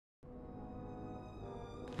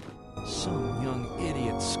Some young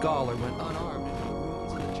idiot scholar went unarmed into the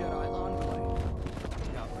ruins of the Jedi Enclave.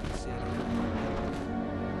 Outright Sith.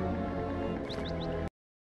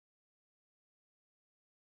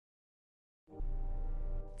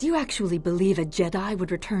 Do you actually believe a Jedi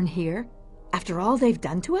would return here? After all they've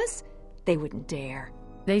done to us? They wouldn't dare.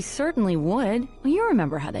 They certainly would. Well, you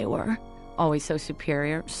remember how they were. Always so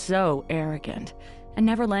superior, so arrogant, and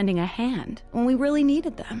never lending a hand when we really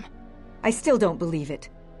needed them. I still don't believe it.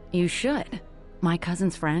 You should. My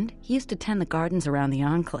cousin's friend, he used to tend the gardens around the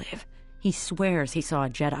Enclave. He swears he saw a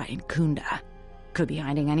Jedi in Khoonda. Could be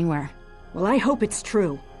hiding anywhere. Well, I hope it's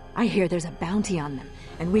true. I hear there's a bounty on them,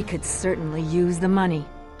 and we could certainly use the money.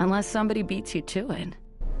 Unless somebody beats you to it.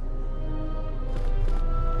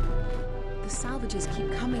 The salvagers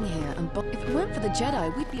keep coming here, and if it weren't for the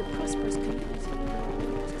Jedi, we'd be a prosperous community.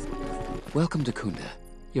 Welcome to Khoonda.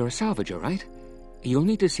 You're a salvager, right? You'll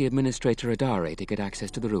need to see Administrator Adare to get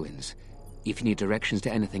access to the ruins. If you need directions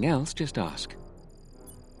to anything else, just ask.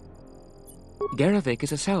 Garavik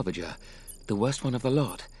is a salvager, the worst one of the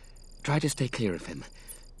lot. Try to stay clear of him.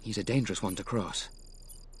 He's a dangerous one to cross.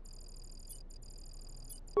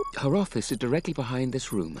 Her office is directly behind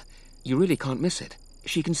this room. You really can't miss it.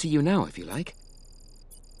 She can see you now, if you like.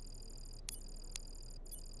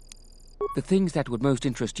 The things that would most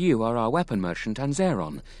interest you are our weapon merchant,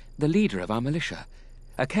 Anzeron, the leader of our militia.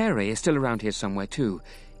 Akere is still around here somewhere, too.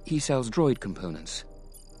 He sells droid components.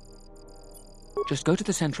 Just go to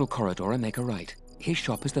the central corridor and make a right. His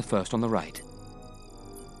shop is the first on the right.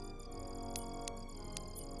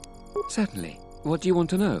 Certainly. What do you want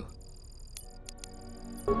to know?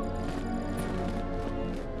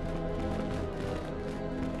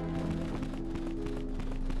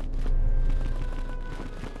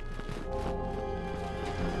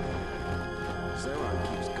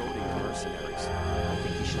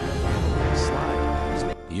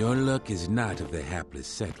 Your luck is not of the hapless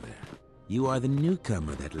settler. You are the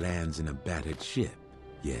newcomer that lands in a battered ship.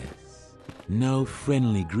 Yes. No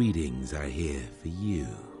friendly greetings are here for you.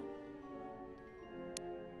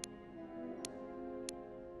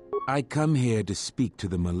 I come here to speak to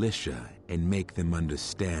the militia and make them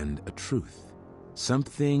understand a truth.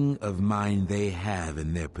 Something of mine they have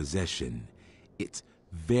in their possession. It's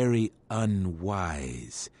very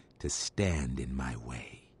unwise to stand in my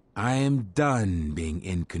way. I am done being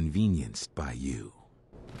inconvenienced by you.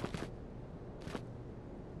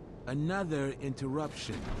 Another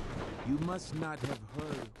interruption. You must not have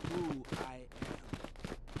heard who I am.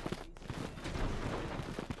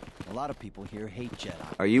 A lot of people here hate Jedi.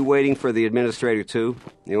 Are you waiting for the Administrator too?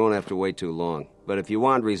 You won't have to wait too long. But if you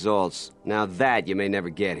want results, now that you may never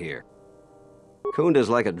get here. Khoonda's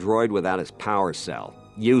like a droid without his power cell.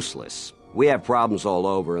 Useless. We have problems all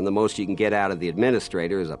over, and the most you can get out of the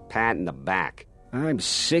Administrator is a pat in the back. I'm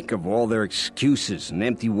sick of all their excuses and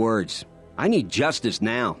empty words. I need justice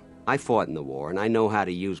now. I fought in the war, and I know how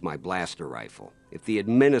to use my blaster rifle. If the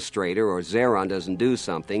Administrator or Zeron doesn't do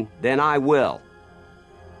something, then I will.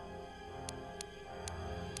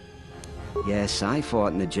 Yes, I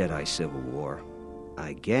fought in the Jedi Civil War.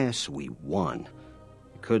 I guess we won.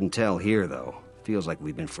 Couldn't tell here, though. Feels like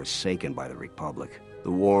we've been forsaken by the Republic. The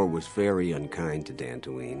war was very unkind to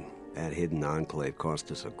Dantooine. That hidden enclave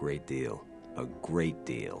cost us a great deal. A great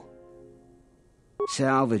deal.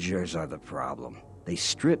 Salvagers are the problem. They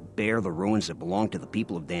strip bare the ruins that belong to the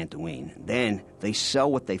people of Dantooine. Then they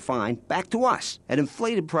sell what they find back to us at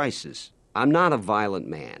inflated prices. I'm not a violent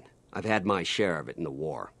man. I've had my share of it in the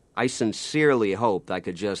war. I sincerely hoped I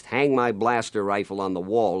could just hang my blaster rifle on the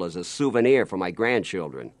wall as a souvenir for my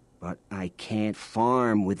grandchildren. But I can't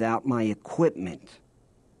farm without my equipment.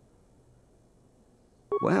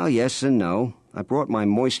 Well, yes and no. I brought my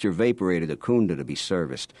moisture vaporator to Khoonda to be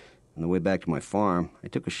serviced. On the way back to my farm, I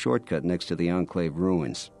took a shortcut next to the Enclave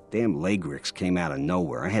ruins. Damn Lagrix came out of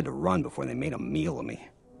nowhere. I had to run before they made a meal of me.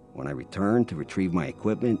 When I returned to retrieve my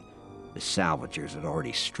equipment, the salvagers had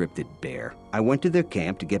already stripped it bare. I went to their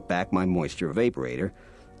camp to get back my moisture vaporator.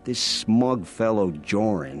 This smug fellow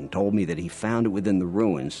Joran told me that he found it within the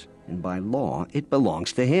ruins, and by law, it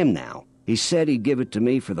belongs to him now. He said he'd give it to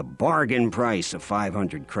me for the bargain price of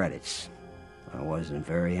 500 credits. I wasn't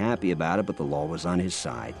very happy about it, but the law was on his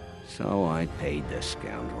side, so I paid this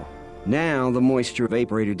scoundrel. Now the moisture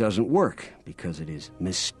vaporator doesn't work because it is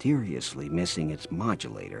mysteriously missing its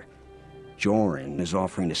modulator. Joran is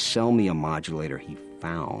offering to sell me a modulator he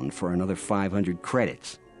found for another 500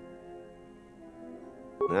 credits.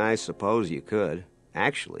 I suppose you could.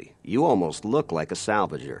 Actually, you almost look like a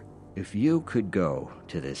salvager. If you could go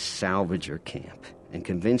to this salvager camp and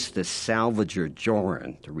convince the salvager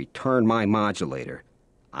Joran to return my modulator,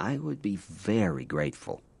 I would be very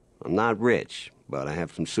grateful. I'm not rich, but I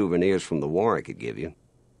have some souvenirs from the war I could give you.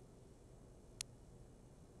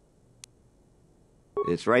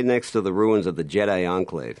 It's right next to the ruins of the Jedi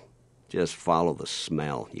Enclave. Just follow the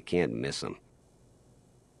smell. You can't miss them.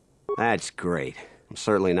 That's great. I'm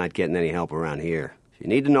certainly not getting any help around here. If you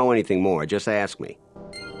need to know anything more, just ask me.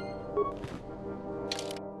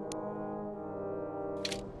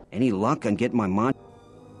 Any luck on getting my mod?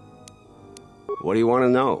 What do you want to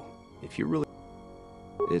know? If you really...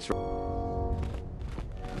 It's...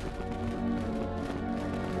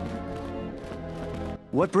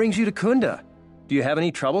 What brings you to Khoonda? Do you have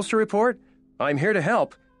any troubles to report? I'm here to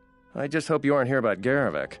help. I just hope you aren't here about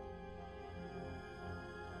Garavik.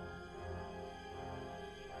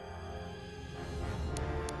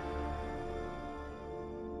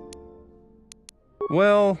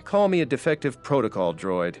 Well, call me a defective protocol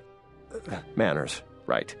droid. Manners,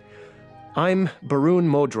 right. I'm Barun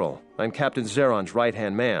Modril. I'm Captain Zeron's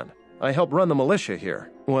right-hand man. I help run the militia here.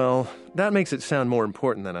 Well, that makes it sound more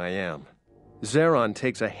important than I am. Zeron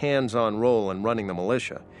takes a hands-on role in running the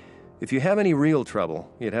militia. If you have any real trouble,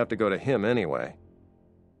 you'd have to go to him anyway.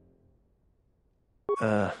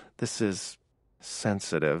 This is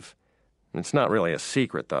sensitive. It's not really a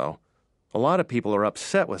secret, though. A lot of people are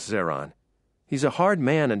upset with Zeron. He's a hard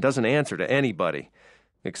man and doesn't answer to anybody,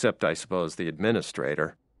 except, I suppose, the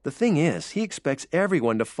administrator. The thing is, he expects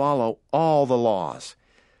everyone to follow all the laws.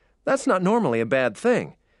 That's not normally a bad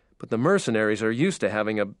thing, but the mercenaries are used to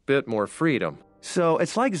having a bit more freedom. So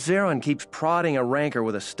it's like Zeron keeps prodding a rancor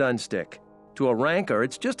with a stun stick. To a rancor,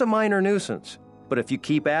 it's just a minor nuisance. But if you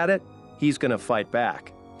keep at it, he's going to fight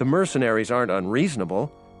back. The mercenaries aren't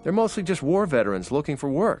unreasonable. They're mostly just war veterans looking for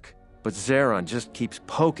work. But Zeron just keeps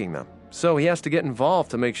poking them. So he has to get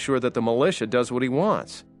involved to make sure that the militia does what he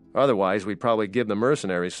wants. Otherwise, we'd probably give the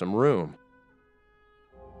mercenaries some room.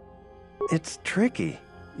 It's tricky.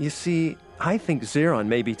 You see, I think Zeron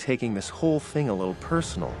may be taking this whole thing a little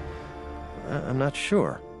personal. I'm not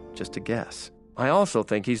sure. Just a guess. I also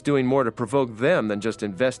think he's doing more to provoke them than just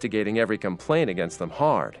investigating every complaint against them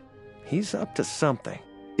hard. He's up to something.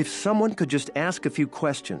 If someone could just ask a few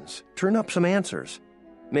questions, turn up some answers,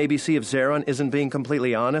 maybe see if Zeron isn't being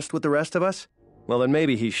completely honest with the rest of us, well, then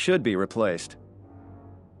maybe he should be replaced.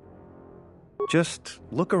 Just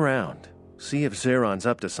look around. See if Zeron's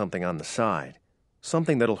up to something on the side.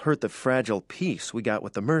 Something that'll hurt the fragile peace we got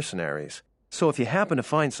with the mercenaries. So if you happen to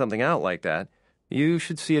find something out like that, you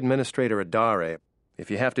should see Administrator Adare.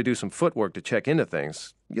 If you have to do some footwork to check into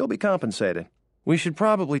things, you'll be compensated. We should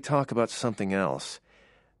probably talk about something else.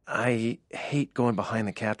 I hate going behind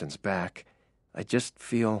the captain's back. I just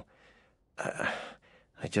feel...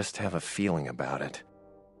 I just have a feeling about it.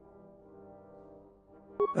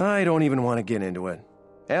 I don't even want to get into it.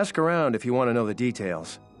 Ask around if you want to know the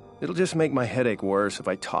details. It'll just make my headache worse if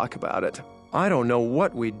I talk about it. I don't know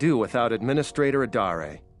what we'd do without Administrator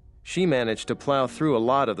Adare. She managed to plow through a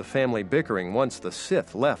lot of the family bickering once the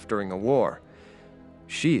Sith left during the war.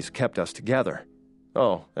 She's kept us together.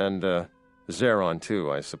 Oh, and, Zeron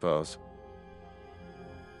too, I suppose.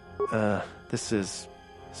 This is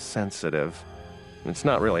sensitive. It's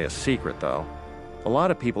not really a secret, though. A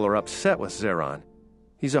lot of people are upset with Zeron.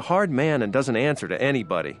 He's a hard man and doesn't answer to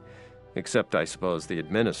anybody, except, I suppose, the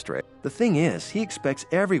administrator. The thing is, he expects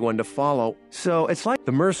everyone to follow, so it's like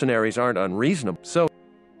the mercenaries aren't unreasonable, so...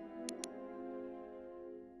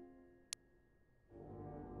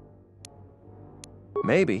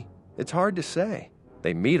 Maybe. It's hard to say.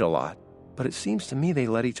 They meet a lot, but it seems to me they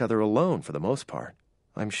let each other alone for the most part.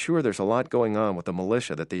 I'm sure there's a lot going on with the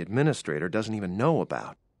militia that the administrator doesn't even know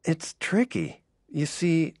about. It's tricky. You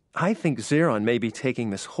see, I think Zeron may be taking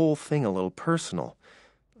this whole thing a little personal.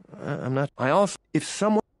 I'm not... I also... If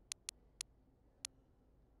someone...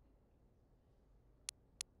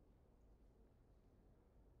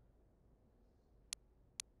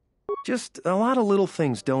 Just a lot of little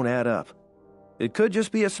things don't add up. It could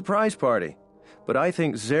just be a surprise party, but I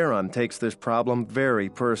think Zeron takes this problem very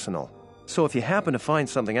personal. So if you happen to find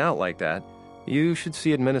something out like that, you should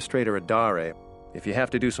see Administrator Adare. If you have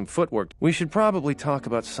to do some footwork, we should probably talk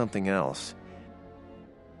about something else.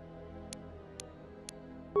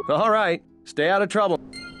 All right, stay out of trouble.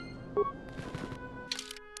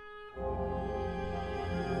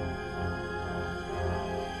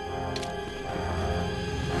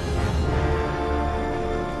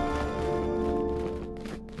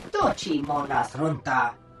 Tochi monas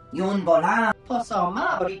runta, yun bola,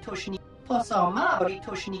 posoma britushni, posoma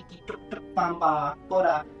britushniki tuk tuk bamba,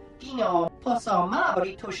 bora, dino, posoma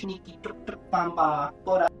britushniki tuk tuk bamba,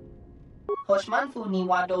 bora. Hoshmanfu ni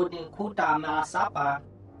wado de kuta masapa,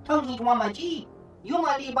 tong hidwamaji,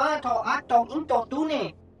 yumaliba to atong into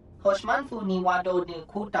tune, Hoshman fu ni wado de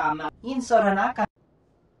kutama. In soranaka.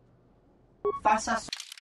 Fasa.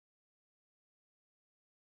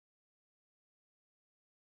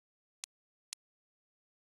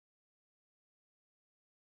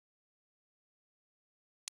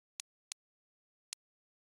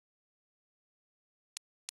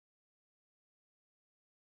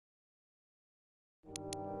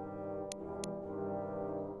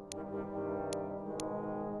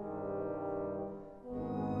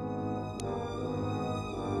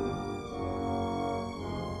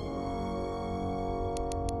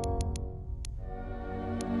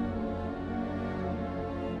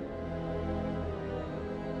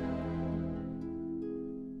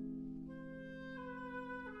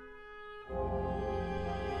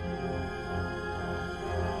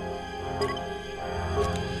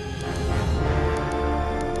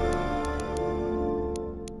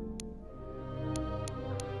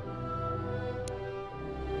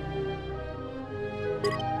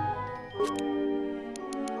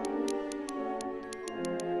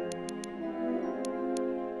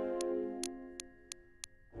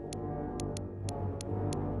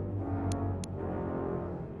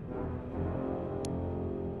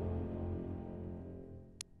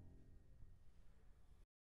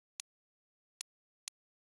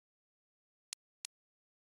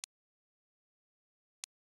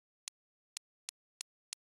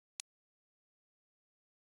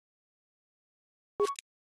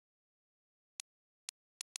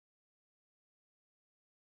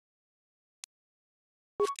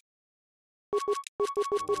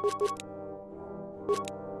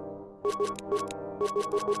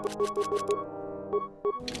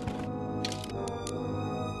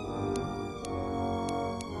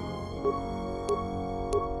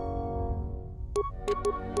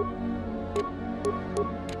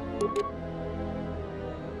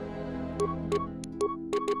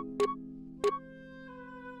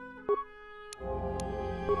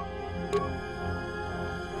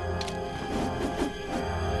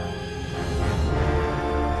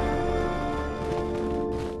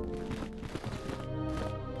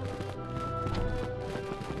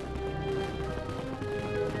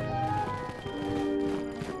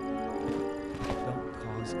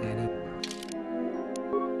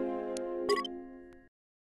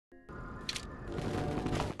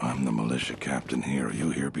 I'm the militia captain here. Are you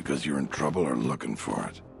here because you're in trouble or looking for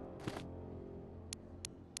it?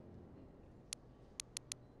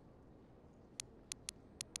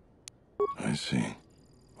 I see.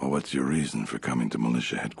 Well, what's your reason for coming to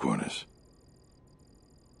militia headquarters?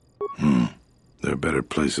 There are better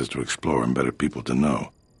places to explore and better people to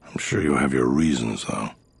know. I'm sure you have your reasons, though.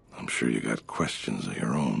 I'm sure you got questions of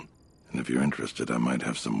your own. And if you're interested, I might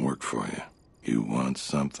have some work for you. You want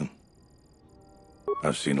something?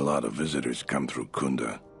 I've seen a lot of visitors come through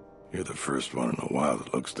Khoonda. You're the first one in a while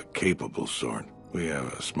that looks the capable sort. We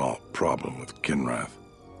have a small problem with Kinrath.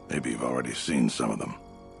 Maybe you've already seen some of them.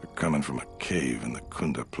 They're coming from a cave in the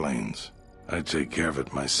Khoonda plains. I'd take care of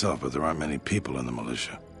it myself, but there aren't many people in the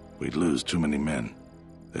militia. We'd lose too many men.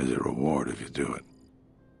 There's a reward if you do it.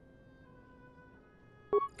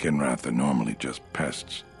 Kinrath are normally just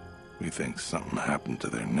pests. We think something happened to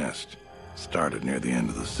their nest. Started near the end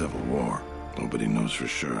of the Civil War. Nobody knows for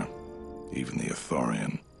sure. Even the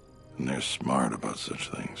Ithorian. And they're smart about such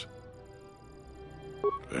things.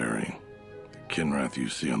 Very. The Kinrath you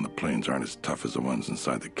see on the plains aren't as tough as the ones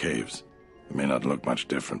inside the caves. They may not look much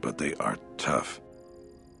different, but they are tough.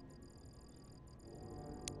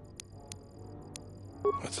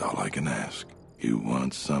 That's all I can ask. You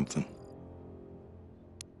want something?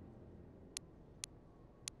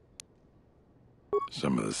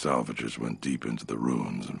 Some of the salvagers went deep into the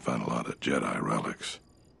ruins and found a lot of Jedi relics.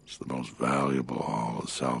 It's the most valuable all the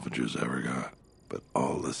salvagers ever got. But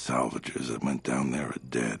all the salvagers that went down there are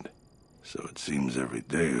dead. So it seems every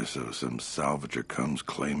day or so some salvager comes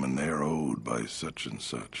claiming they're owed by such and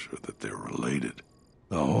such, or that they're related.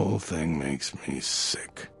 The whole thing makes me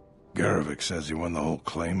sick. Garavik says he won the whole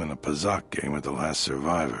claim in a Pazak game with the last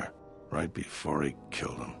survivor, right before he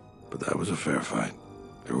killed him. But that was a fair fight.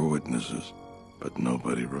 There were witnesses. But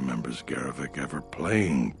nobody remembers Garavik ever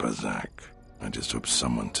playing Pazak. I just hope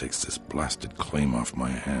someone takes this blasted claim off my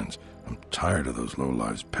hands. I'm tired of those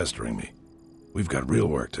lowlives pestering me. We've got real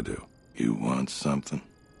work to do. You want something?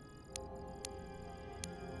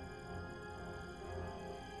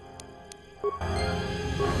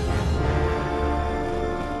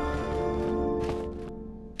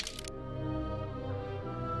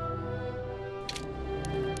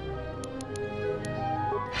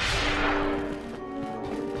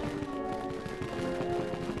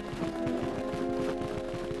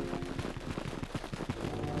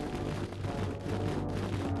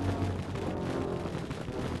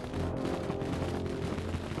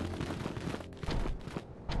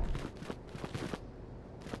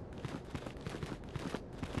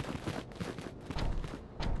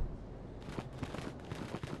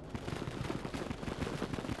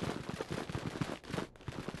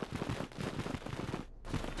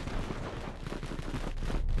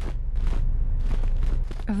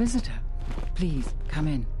 visitor. Please, come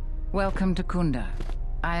in. Welcome to Khoonda.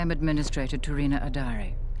 I am Administrator Turina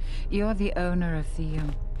Adari. You're the owner of the,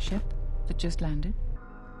 ship that just landed?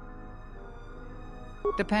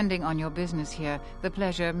 Depending on your business here, the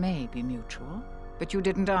pleasure may be mutual, but you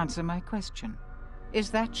didn't answer my question. Is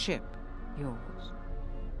that ship yours?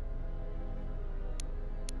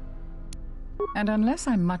 And unless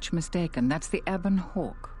I'm much mistaken, that's the Ebon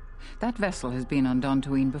Hawk. That vessel has been on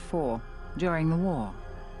Dantooine before, during the war.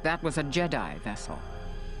 That was a Jedi vessel.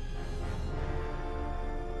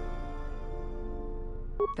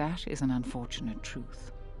 That is an unfortunate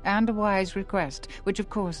truth, and a wise request, which of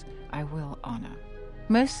course I will honor.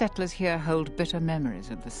 Most settlers here hold bitter memories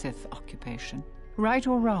of the Sith occupation. Right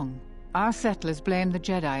or wrong, our settlers blame the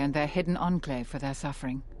Jedi and their hidden enclave for their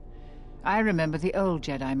suffering. I remember the old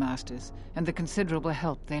Jedi Masters and the considerable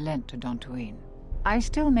help they lent to Dantooine. I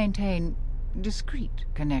still maintain discreet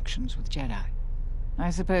connections with Jedi. I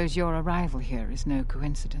suppose your arrival here is no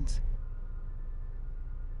coincidence.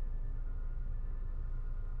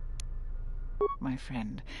 My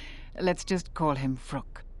friend, let's just call him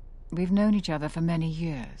Vrook. We've known each other for many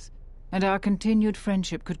years, and our continued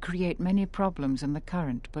friendship could create many problems in the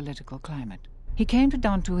current political climate. He came to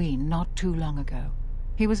Dantooine not too long ago.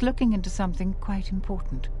 He was looking into something quite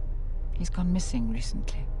important. He's gone missing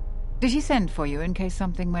recently. Did he send for you in case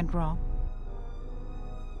something went wrong?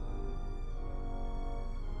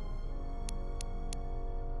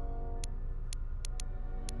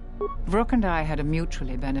 Vrook and I had a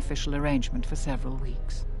mutually beneficial arrangement for several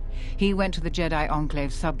weeks. He went to the Jedi Enclave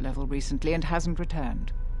sublevel recently and hasn't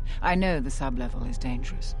returned. I know the sublevel is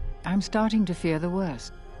dangerous. I'm starting to fear the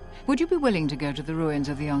worst. Would you be willing to go to the ruins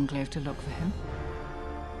of the Enclave to look for him?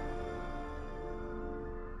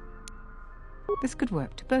 This could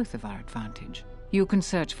work to both of our advantage. You can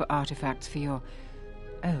search for artifacts for your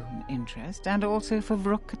own interest, and also for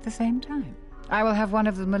Vrook at the same time. I will have one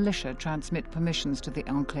of the militia transmit permissions to the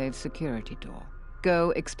Enclave security door.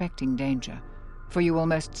 Go expecting danger, for you will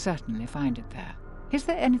most certainly find it there. Is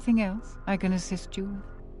there anything else I can assist you with?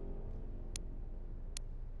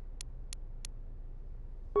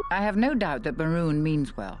 I have no doubt that Barun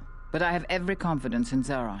means well, but I have every confidence in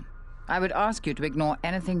Zeron. I would ask you to ignore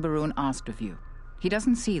anything Barun asked of you. He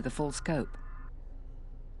doesn't see the full scope.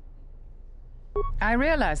 I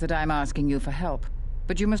realize that I'm asking you for help,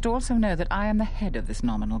 but you must also know that I am the head of this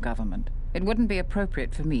nominal government. It wouldn't be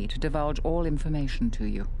appropriate for me to divulge all information to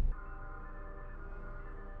you.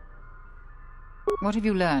 What have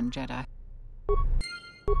you learned, Jedi?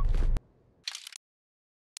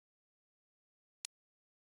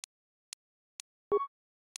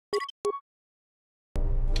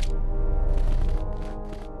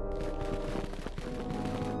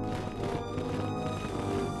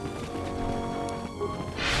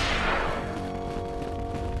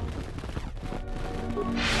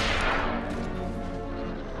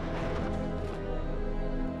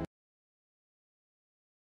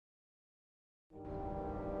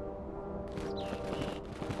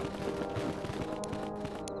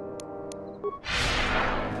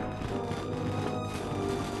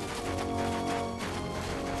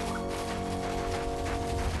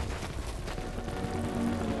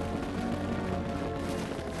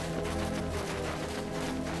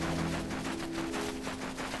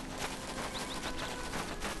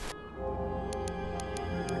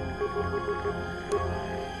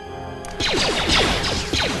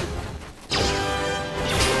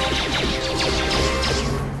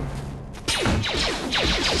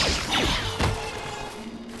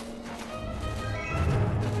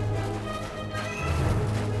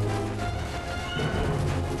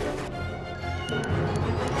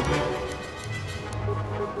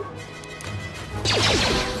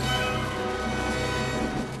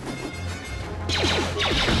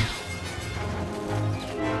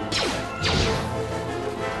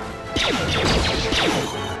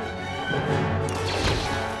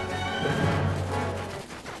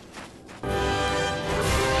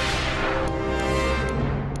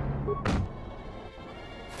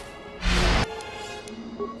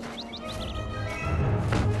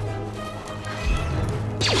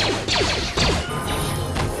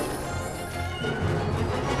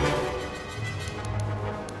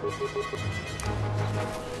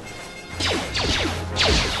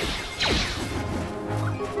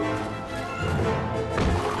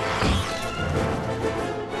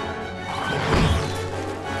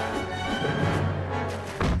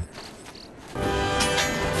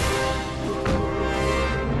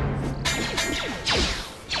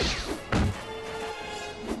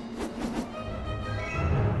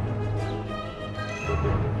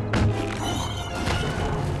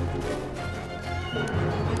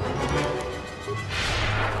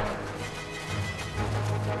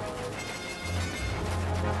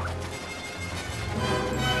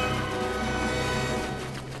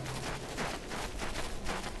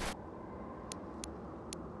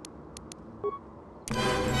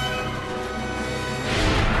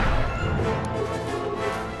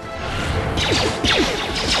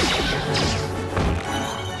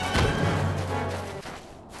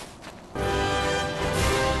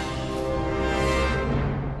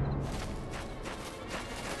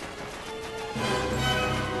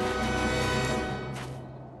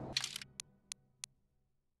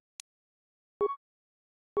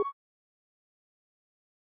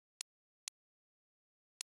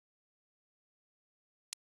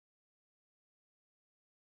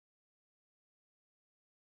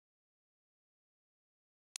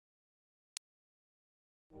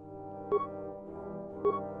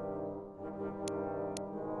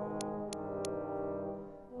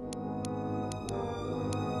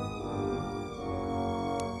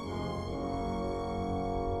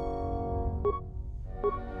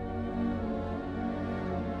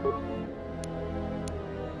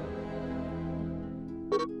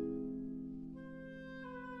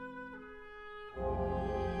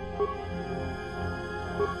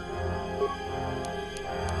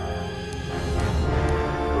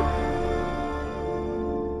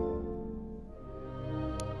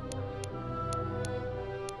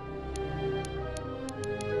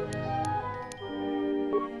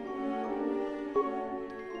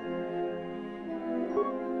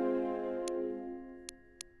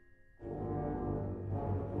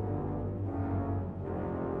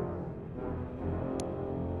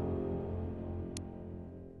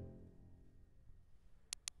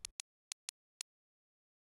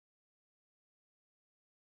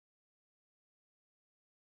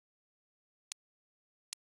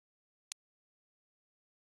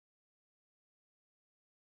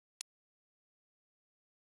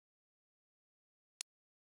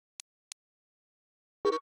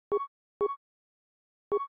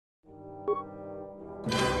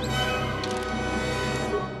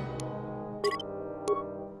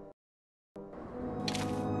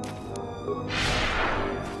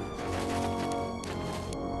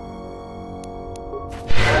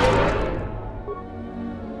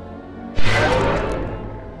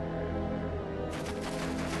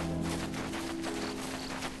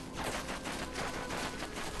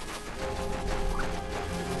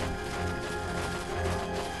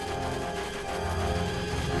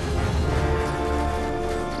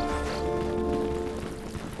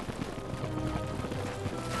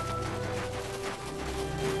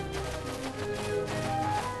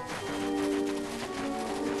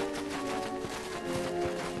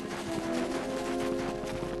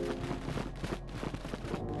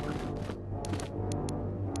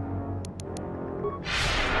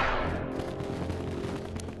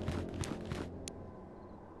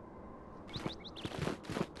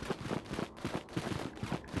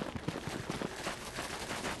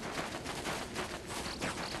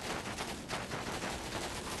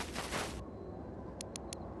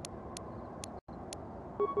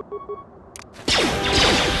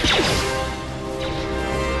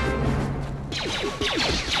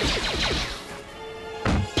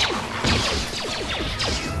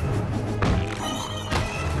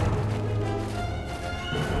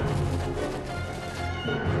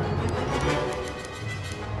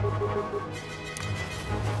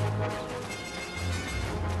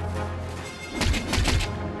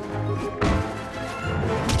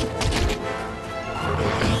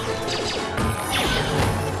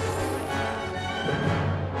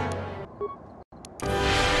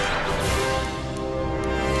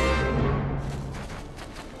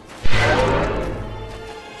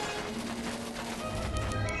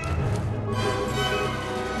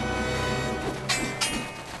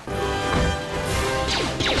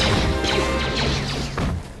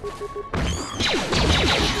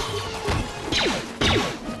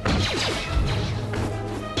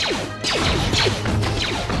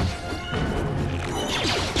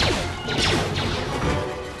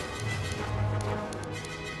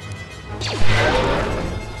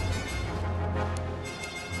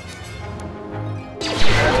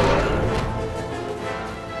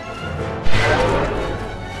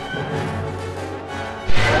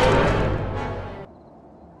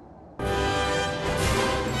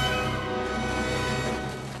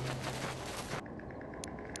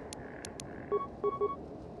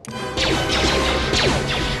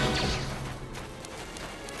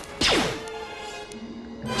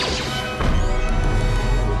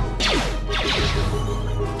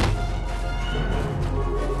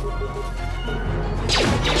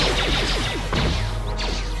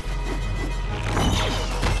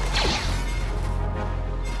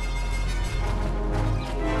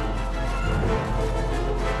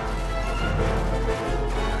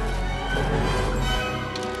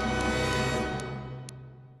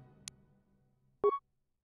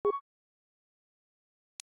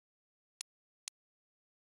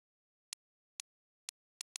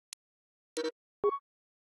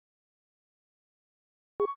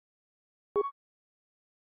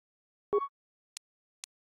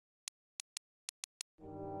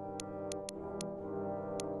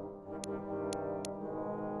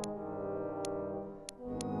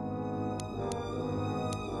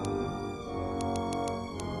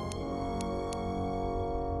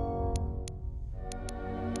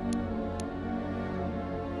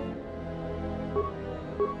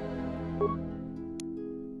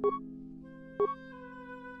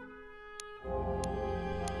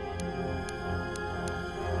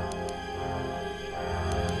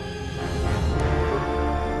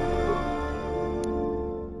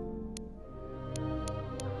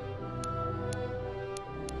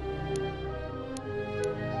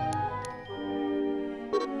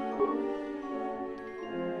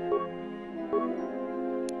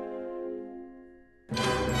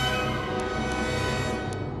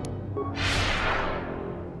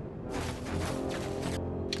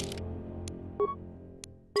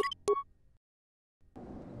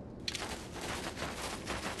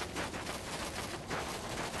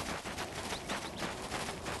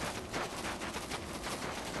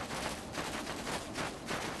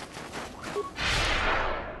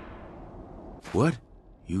 What?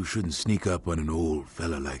 You shouldn't sneak up on an old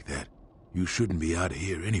fella like that. You shouldn't be out of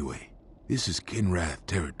here anyway. This is Kinrath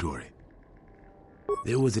territory.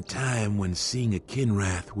 There was a time when seeing a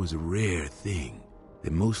Kinrath was a rare thing. They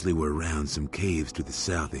mostly were around some caves to the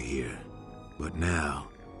south of here. But now,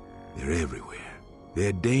 they're everywhere.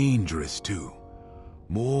 They're dangerous, too.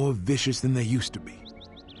 More vicious than they used to be.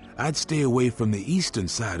 I'd stay away from the eastern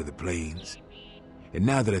side of the plains. And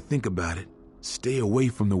now that I think about it, stay away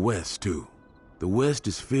from the west, too. The west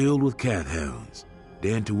is filled with cath hounds.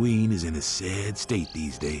 Dantooine is in a sad state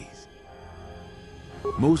these days.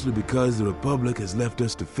 Mostly because the Republic has left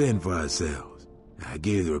us to fend for ourselves. I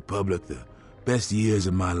gave the Republic the best years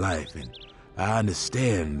of my life, and I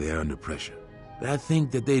understand they're under pressure. But I think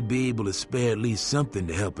that they'd be able to spare at least something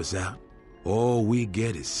to help us out. All we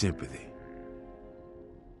get is sympathy.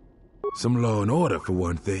 Some law and order, for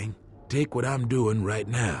one thing. Take what I'm doing right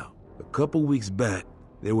now. A couple weeks back,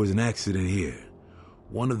 there was an accident here.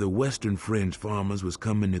 One of the Western Fringe farmers was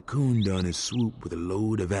coming to Khoonda on his swoop with a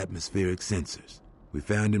load of atmospheric sensors. We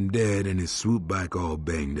found him dead and his swoop bike all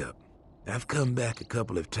banged up. I've come back a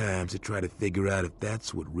couple of times to try to figure out if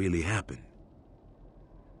that's what really happened.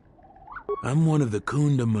 I'm one of the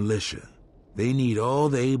Khoonda militia. They need all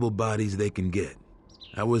the able bodies they can get.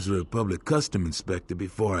 I was a Republic custom inspector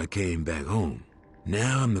before I came back home.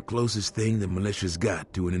 Now I'm the closest thing the militia's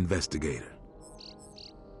got to an investigator.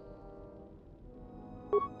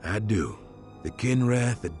 I do. The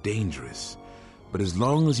Kinrath are dangerous. But as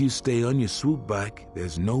long as you stay on your swoop bike,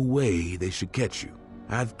 there's no way they should catch you.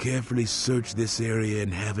 I've carefully searched this area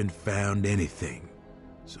and haven't found anything.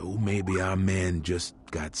 So maybe our man just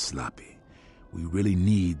got sloppy. We really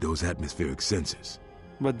need those atmospheric sensors.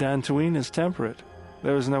 But Dantooine is temperate.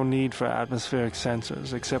 There is no need for atmospheric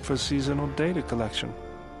sensors except for seasonal data collection.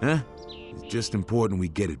 Huh? It's just important we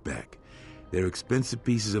get it back. They're expensive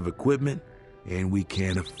pieces of equipment, and we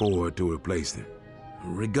can't afford to replace them.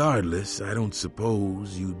 Regardless, I don't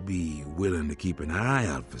suppose you'd be willing to keep an eye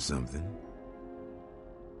out for something.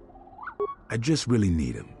 I just really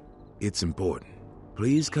need them. It's important.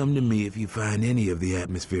 Please come to me if you find any of the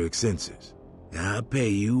atmospheric sensors. I'll pay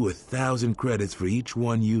you 1,000 credits for each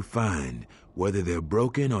one you find, whether they're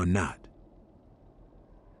broken or not.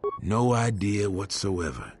 No idea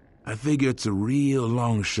whatsoever. I figure it's a real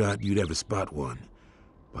long shot you'd ever spot one,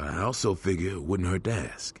 but I also figure it wouldn't hurt to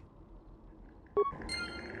ask.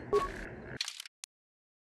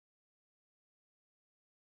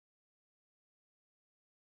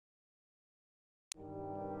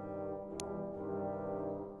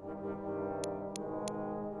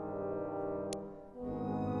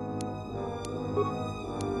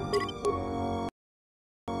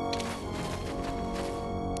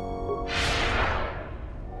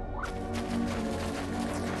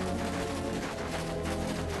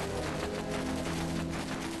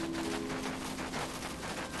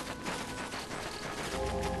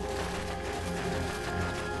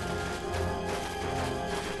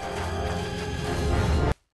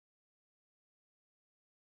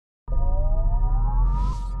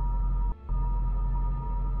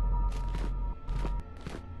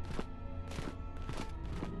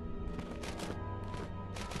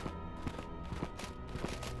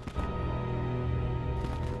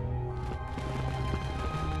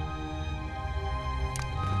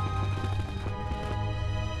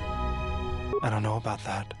 I don't know about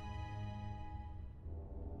that.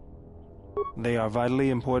 They are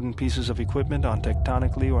vitally important pieces of equipment on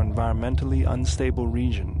tectonically or environmentally unstable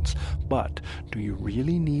regions. But do you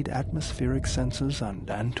really need atmospheric sensors on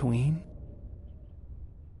Dantooine?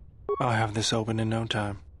 I'll have this open in no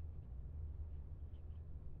time.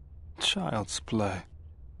 Child's play.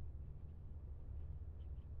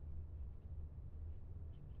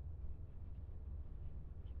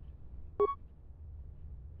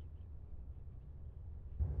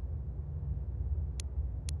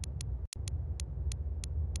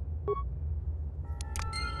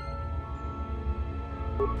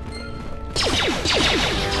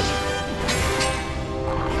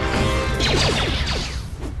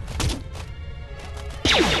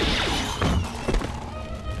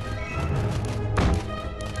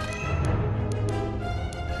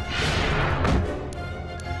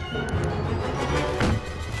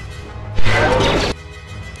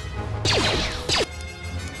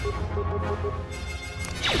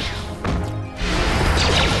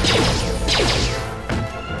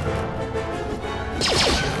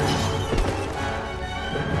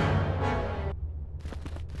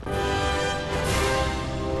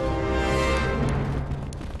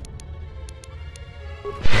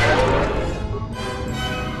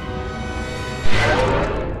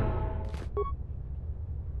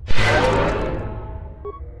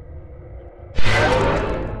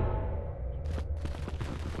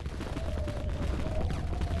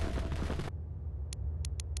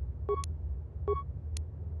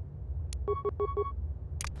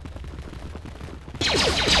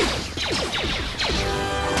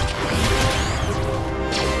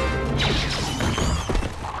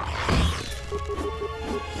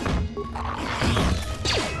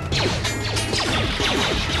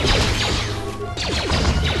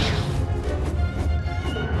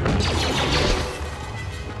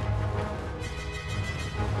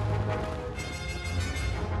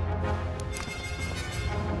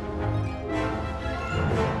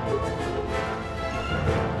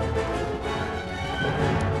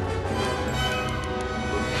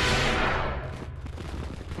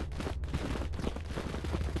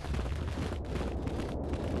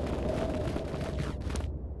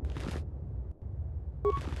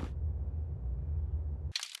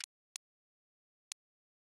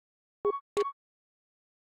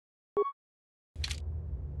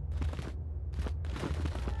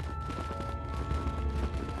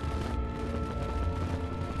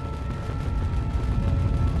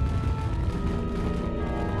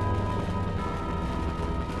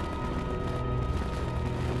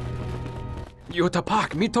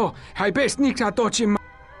 Yutapak mito haibes nikta tochim.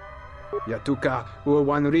 Yatuka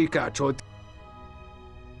uwanrika chot.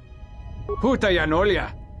 Huta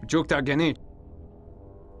yanolia jukta genit.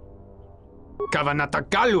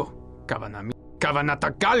 Kavanatakalu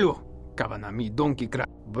kavanami donki kra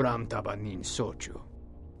bram tabanin sochu.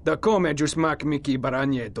 Da come jusmak miki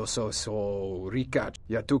baranye doso so rika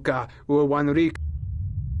yatuka uwanrika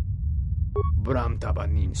bram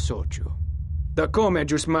tabanin sochu. Da come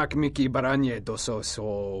jusmak miki baranye doso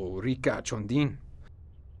so rika chondin.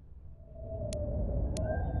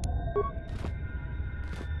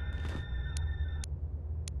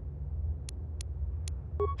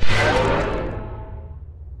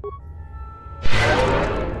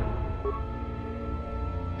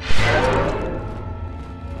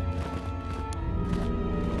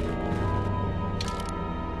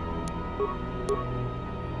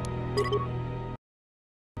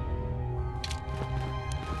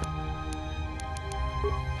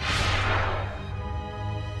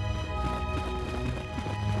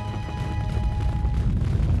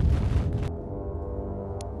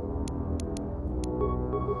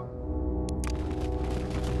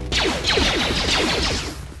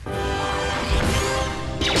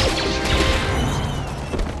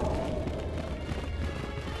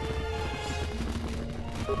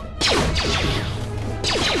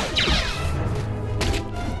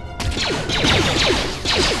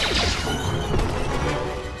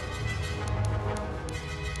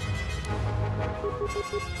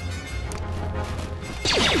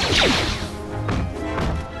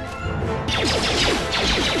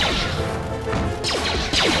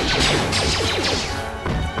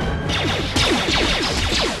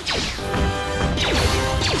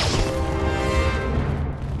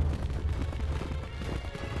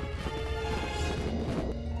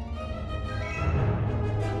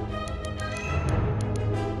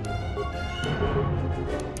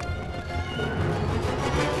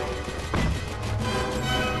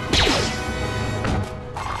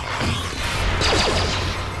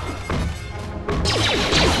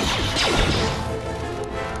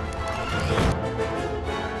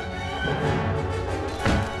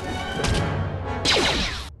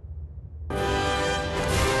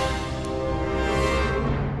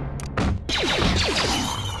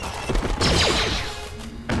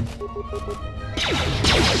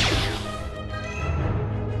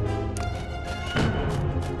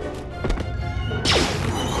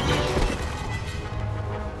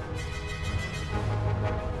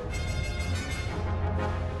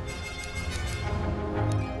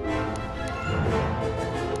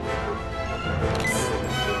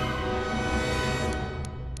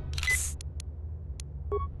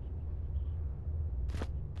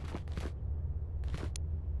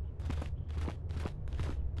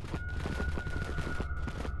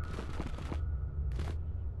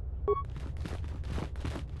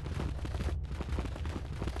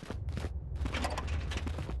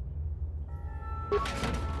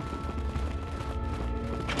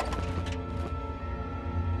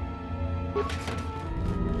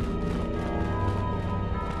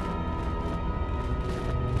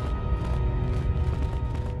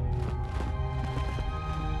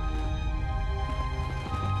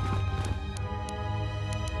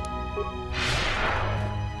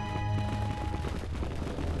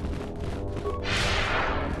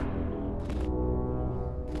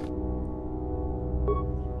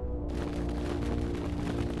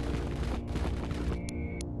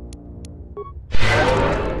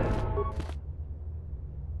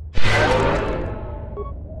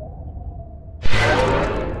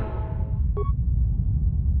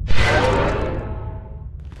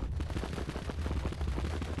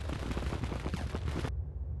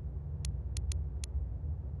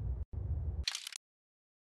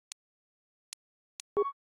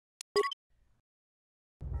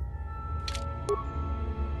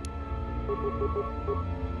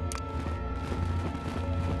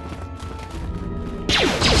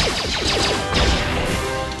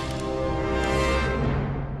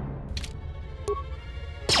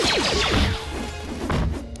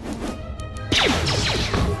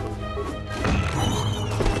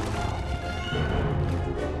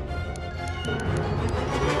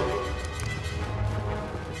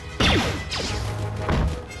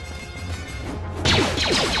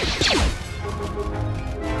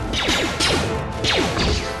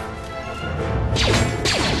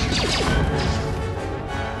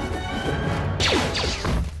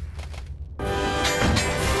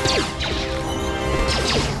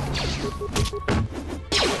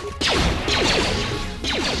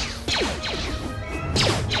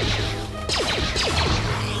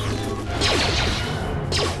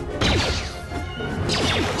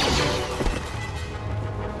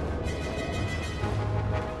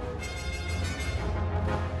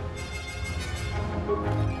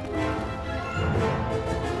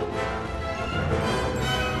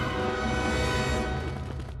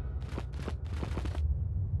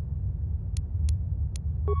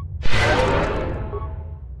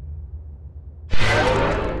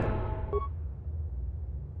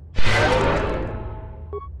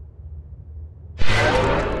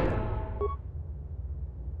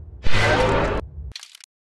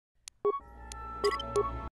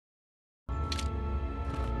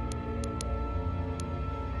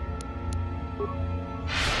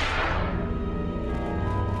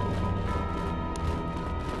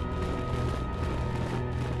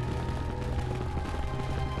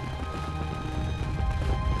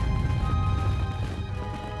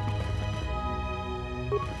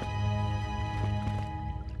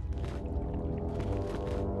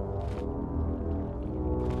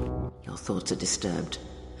 Your thoughts are disturbed.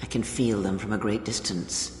 I can feel them from a great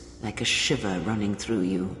distance, like a shiver running through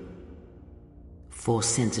you.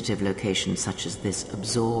 Force-sensitive locations such as this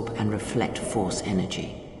absorb and reflect Force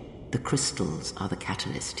energy. The crystals are the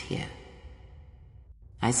catalyst here.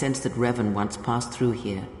 I sense that Revan once passed through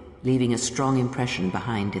here, leaving a strong impression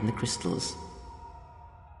behind in the crystals.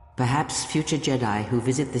 Perhaps future Jedi who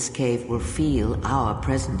visit this cave will feel our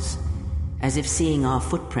presence, as if seeing our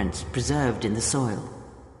footprints preserved in the soil.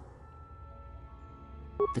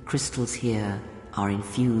 The crystals here are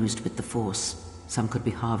infused with the Force. Some could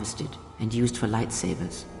be harvested and used for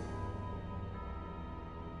lightsabers.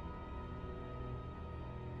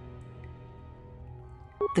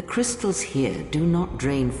 The crystals here do not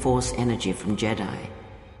drain Force energy from Jedi.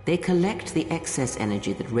 They collect the excess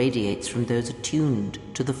energy that radiates from those attuned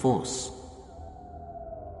to the Force.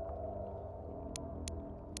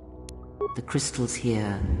 The crystals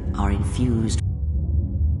here are infused.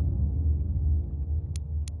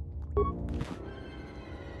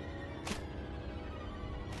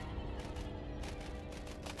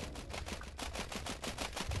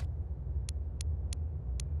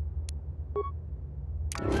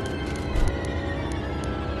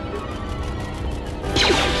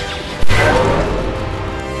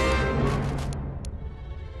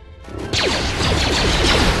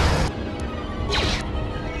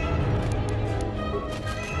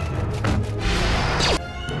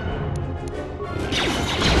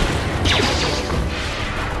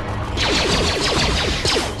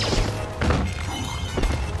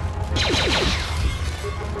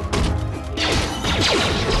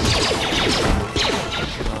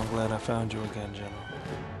 Found you again, General.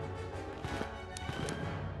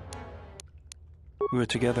 We were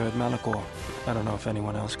together at Malachor. I don't know if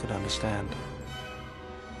anyone else could understand.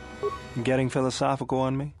 Getting philosophical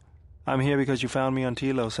on me? I'm here because you found me on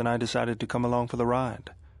Telos and I decided to come along for the ride.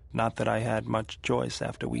 Not that I had much choice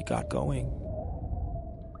after we got going.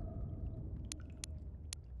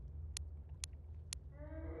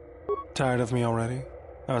 Tired of me already?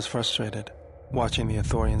 I was frustrated. Watching the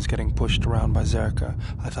Ithorians getting pushed around by Zerka,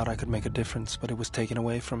 I thought I could make a difference, but it was taken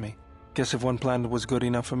away from me. Guess if one planet was good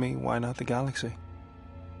enough for me, why not the galaxy?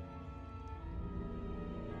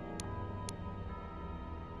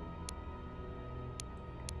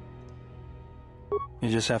 You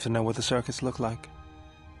just have to know what the circuits look like.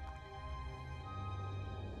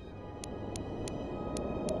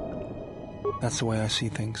 That's the way I see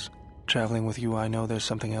things. Traveling with you, I know there's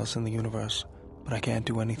something else in the universe. But I can't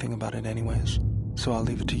do anything about it anyways, so I'll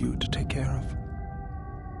leave it to you to take care of.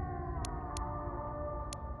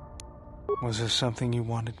 Was there something you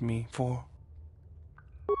wanted me for?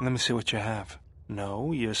 Let me see what you have.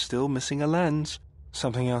 No, you're still missing a lens.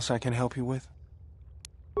 Something else I can help you with?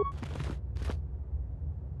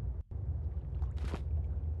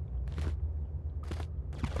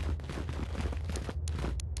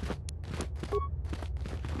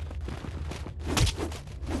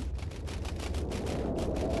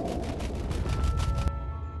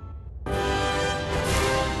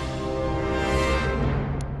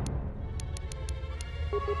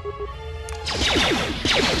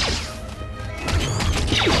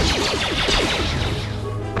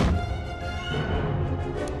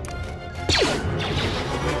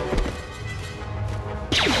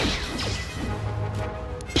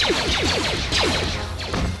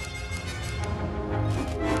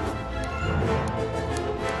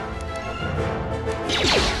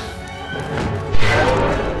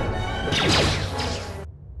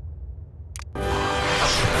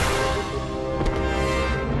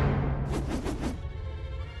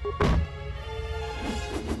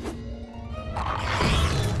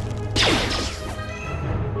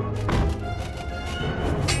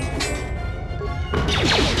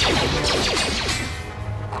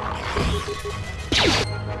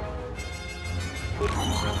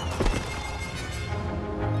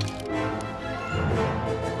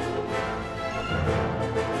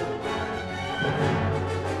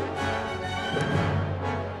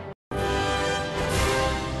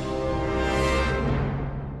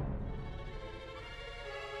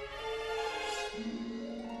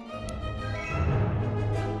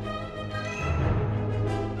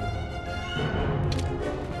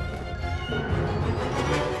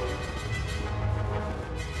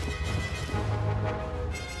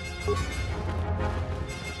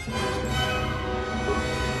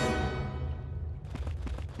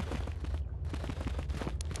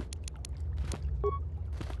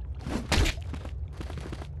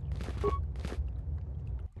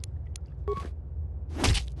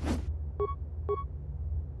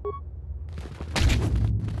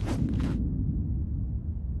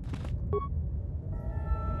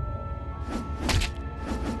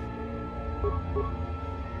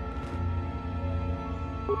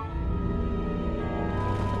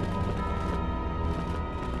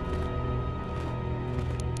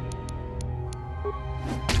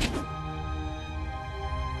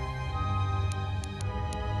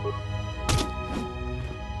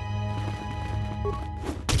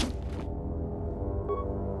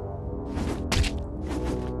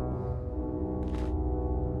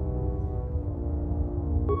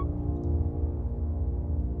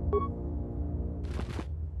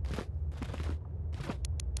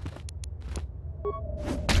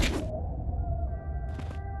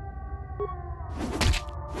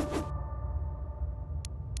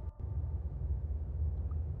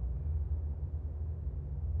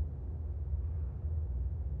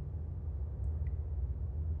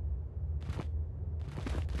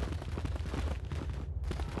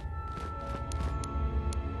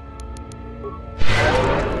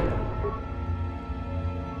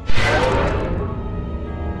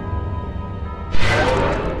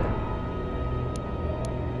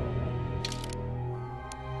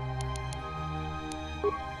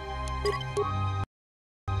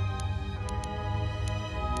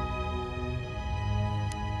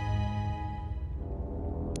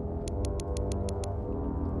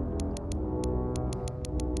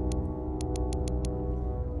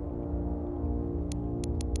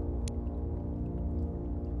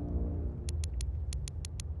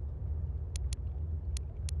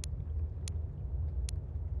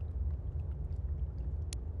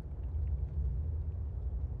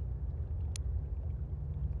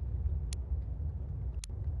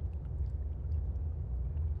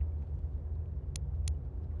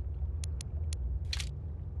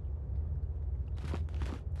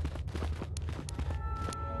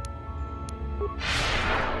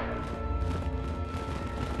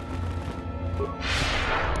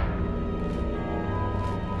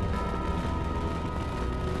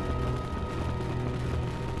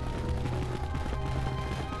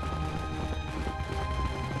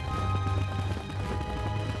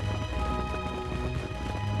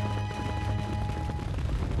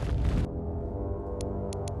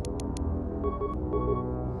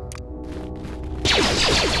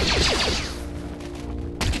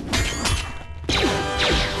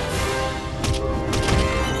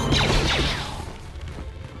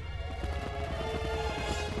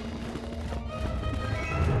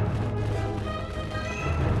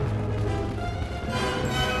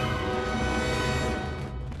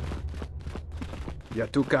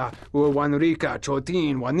 Yatuka Uwanrika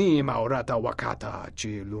Chotin Wanima Orata Wakata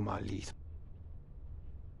Chi Lumalith.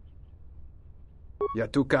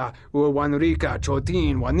 Yatuka Uwanrika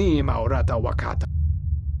Chotin Wanima Orata Wakata.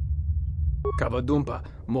 Kavadumpa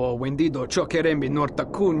Mo Wendido Chokerembi Norta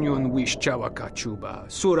Kunyun Wish Chawaka Chuba.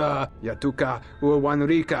 Sura Yatuka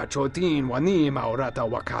Uwanrika Chotin Wanima Orata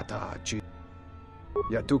Wakata Chi.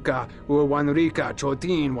 Yatuka Uwanrika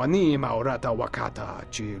Chotin Wanima Orata Wakata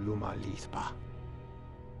Chi Lumalithpa.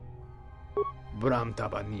 Bram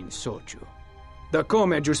Tabanin Sochu. Da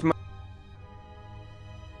come giusma.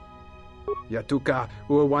 Yatuka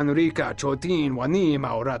Uwanrika Chotin Wanim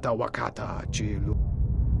Aurata Wakata Chilu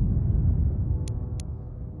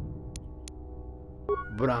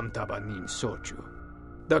Bram Tabanin Sochu.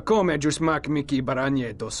 Da come Jusmak Miki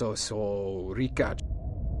Baranye Doso So Rika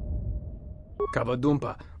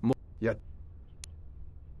Kavadumpa Mo Yat.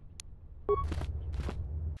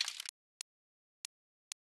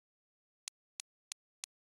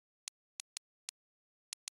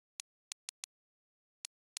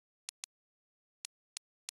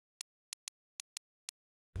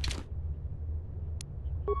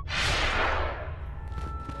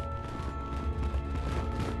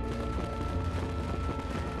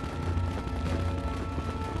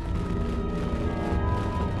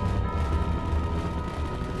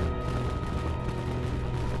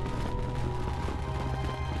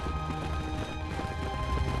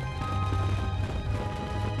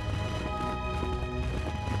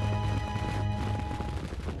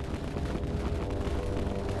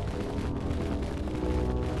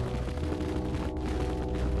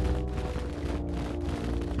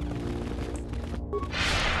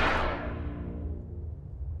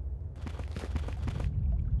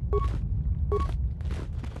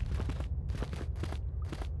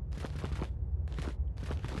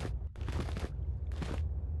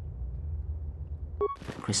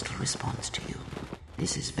 Crystal responds to you.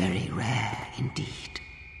 This is very rare indeed.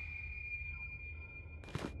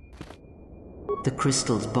 The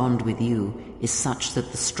crystal's bond with you is such that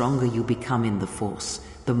the stronger you become in the Force,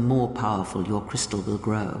 the more powerful your crystal will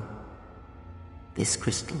grow. This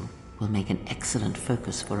crystal will make an excellent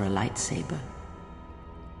focus for a lightsaber.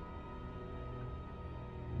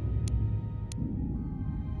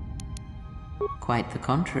 Quite the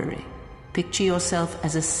contrary. Picture yourself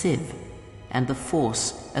as a sieve, and the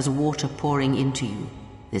Force as water pouring into you.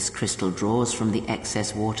 This crystal draws from the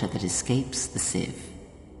excess water that escapes the sieve.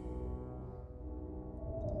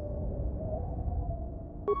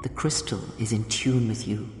 The crystal is in tune with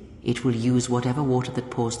you. It will use whatever water that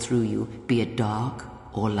pours through you, be it dark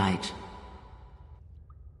or light.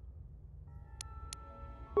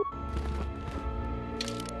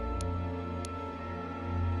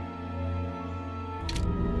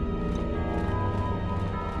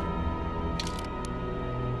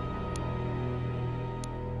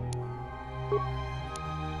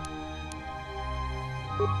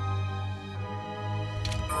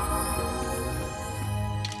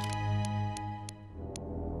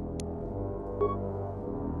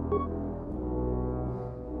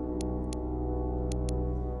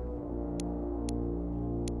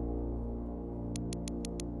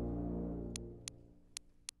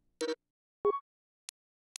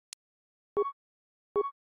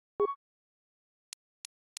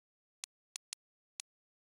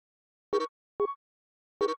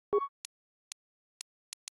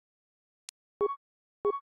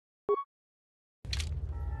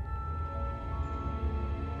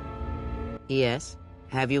 Yes?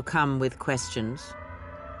 Have you come with questions?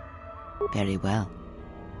 Very well.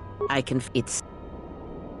 I can... It's...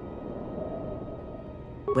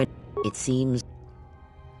 When it seems...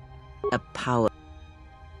 a power...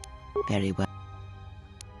 Very well.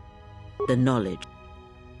 The knowledge...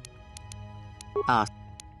 Ask...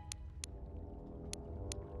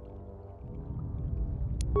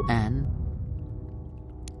 And...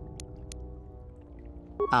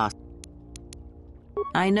 Ask...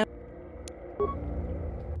 I know...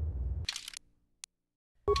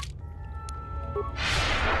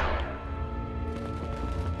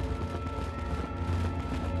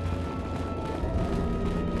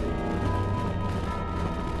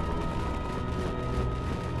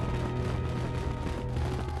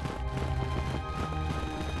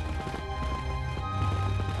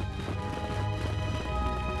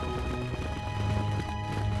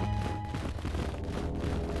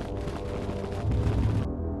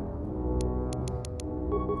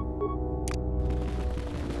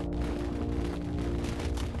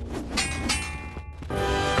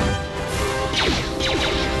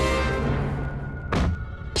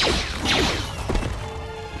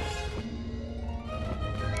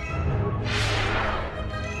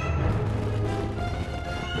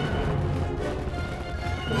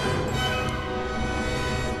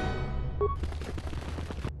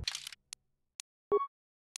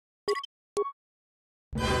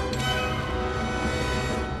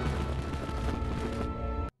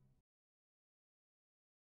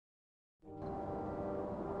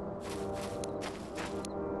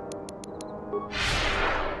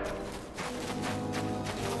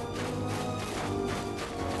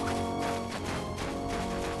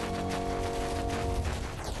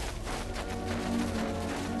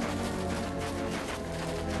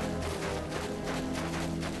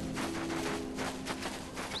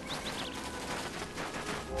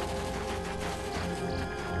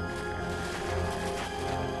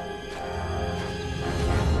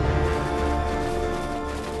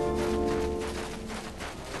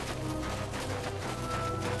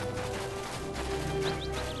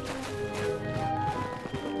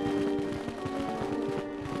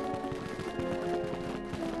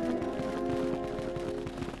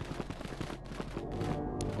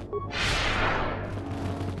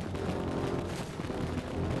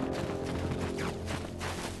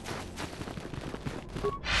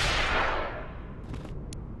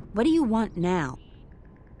 What do you want now?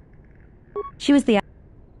 She was the...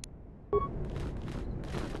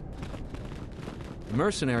 The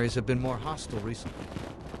mercenaries have been more hostile recently.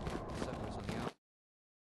 Settlers on the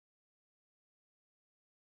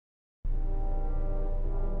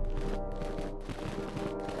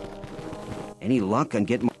Any luck on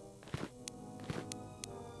getting...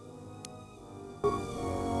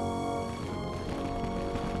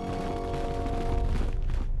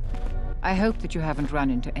 I hope that you haven't run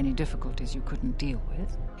into any difficulties you couldn't deal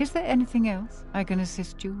with. Is there anything else I can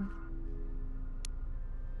assist you with?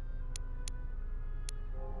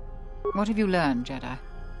 What have you learned, Jedi?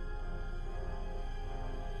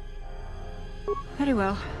 Very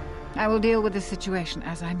well. I will deal with the situation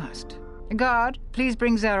as I must. Guard, please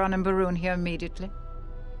bring Zeron and Barun here immediately.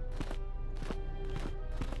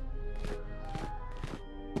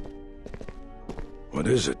 What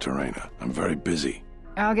is it, Terena? I'm very busy.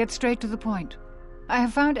 I'll get straight to the point. I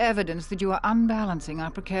have found evidence that you are unbalancing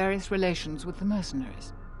our precarious relations with the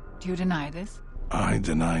mercenaries. Do you deny this? I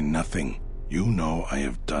deny nothing. You know I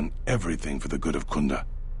have done everything for the good of Khoonda.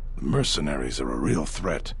 The mercenaries are a real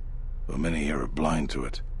threat, though many here are blind to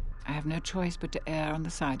it. I have no choice but to err on the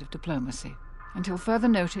side of diplomacy. Until further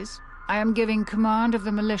notice, I am giving command of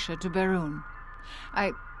the militia to Barun.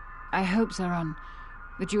 I hope, Zeron,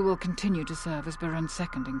 that you will continue to serve as Barun's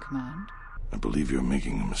second in command. I believe you're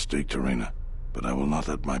making a mistake, Terena, but I will not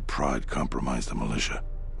let my pride compromise the militia.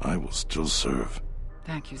 I will still serve.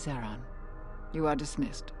 Thank you, Zeron. You are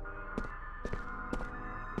dismissed.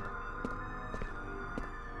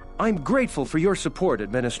 I'm grateful for your support,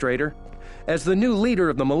 Administrator. As the new leader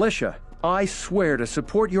of the militia, I swear to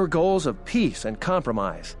support your goals of peace and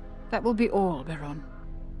compromise. That will be all, Baron.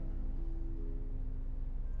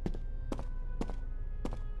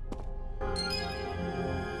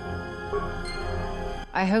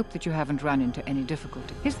 I hope that you haven't run into any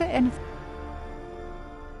difficulty. Is there anything...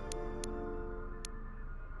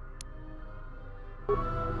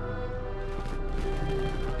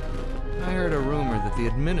 I heard a rumor that the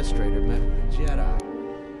Administrator met with the Jedi.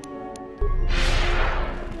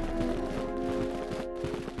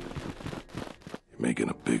 You're making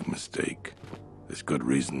a big mistake. There's good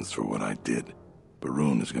reasons for what I did.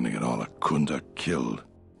 Barun is gonna get all of Khoonda killed.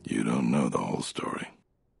 You don't know the whole story.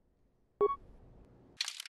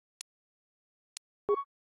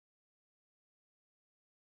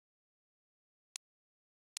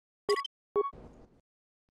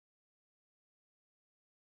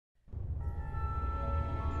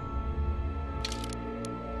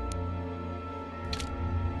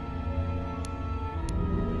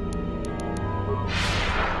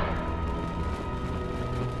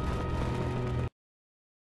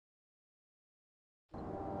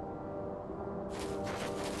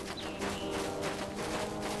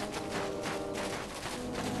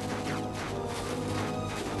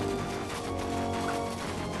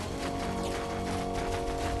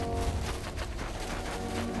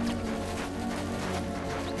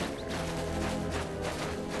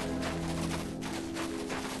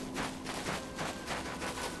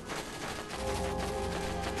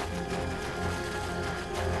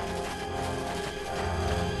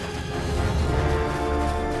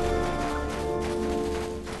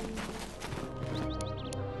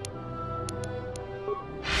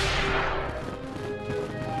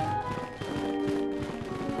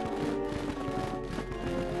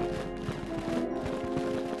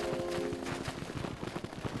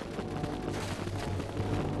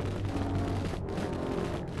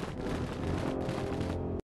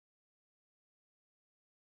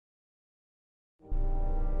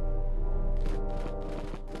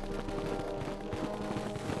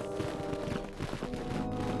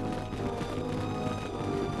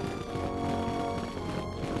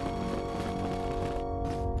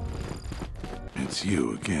 It's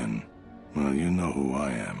you again. Well, you know who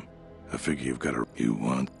I am. I figure you've got a... You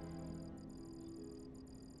want?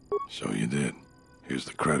 So you did. Here's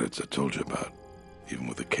the credits I told you about. Even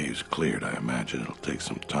with the caves cleared, I imagine it'll take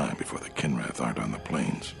some time before the Kinrath aren't on the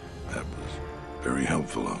plains. That was very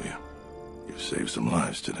helpful of you. You've saved some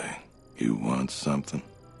lives today. You want something?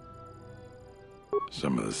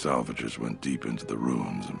 Some of the salvagers went deep into the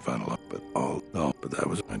ruins and found a lot, but that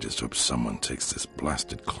was... I just hope someone takes this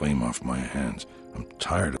blasted claim off my hands. I'm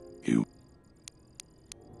tired of you.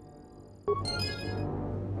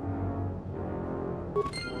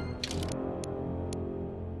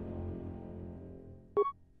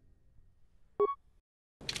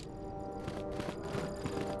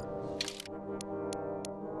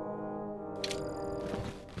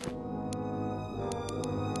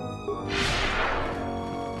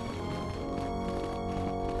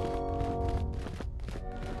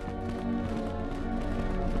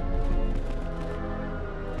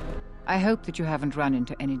 I hope that you haven't run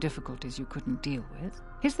into any difficulties you couldn't deal with.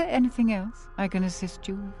 Is there anything else I can assist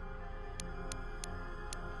you with?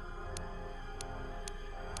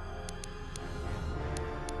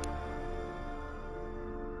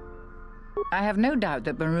 I have no doubt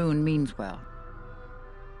that Maroon means well.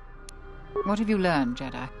 What have you learned,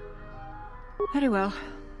 Jedi? Very well.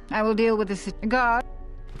 I will deal with the guard.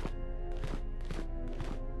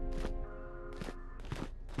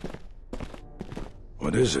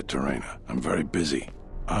 What is it, Terena? I'm very busy.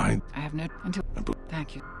 I have no... until...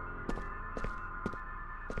 Thank you.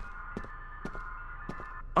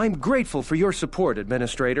 I'm grateful for your support,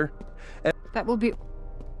 Administrator. That will be...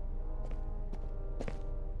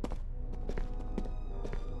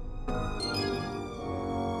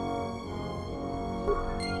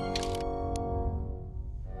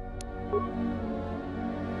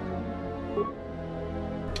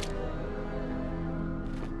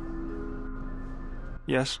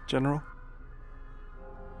 Yes, General?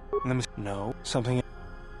 Let me... No, something...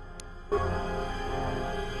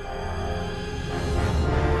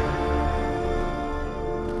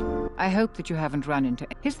 I hope that you haven't run into...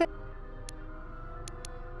 Is there...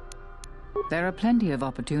 There are plenty of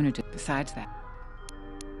opportunities besides that.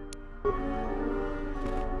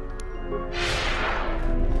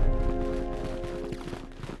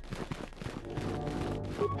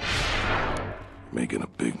 making a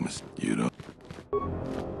big mistake. You don't.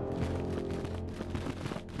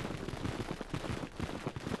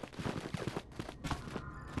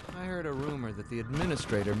 I heard a rumor that the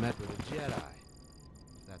administrator met with a Jedi.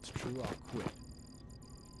 If that's true, I'll quit.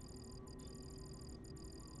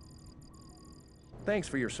 Thanks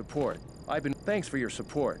for your support. Thanks for your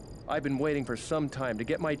support. I've been waiting for some time to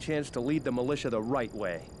get my chance to lead the militia the right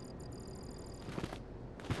way.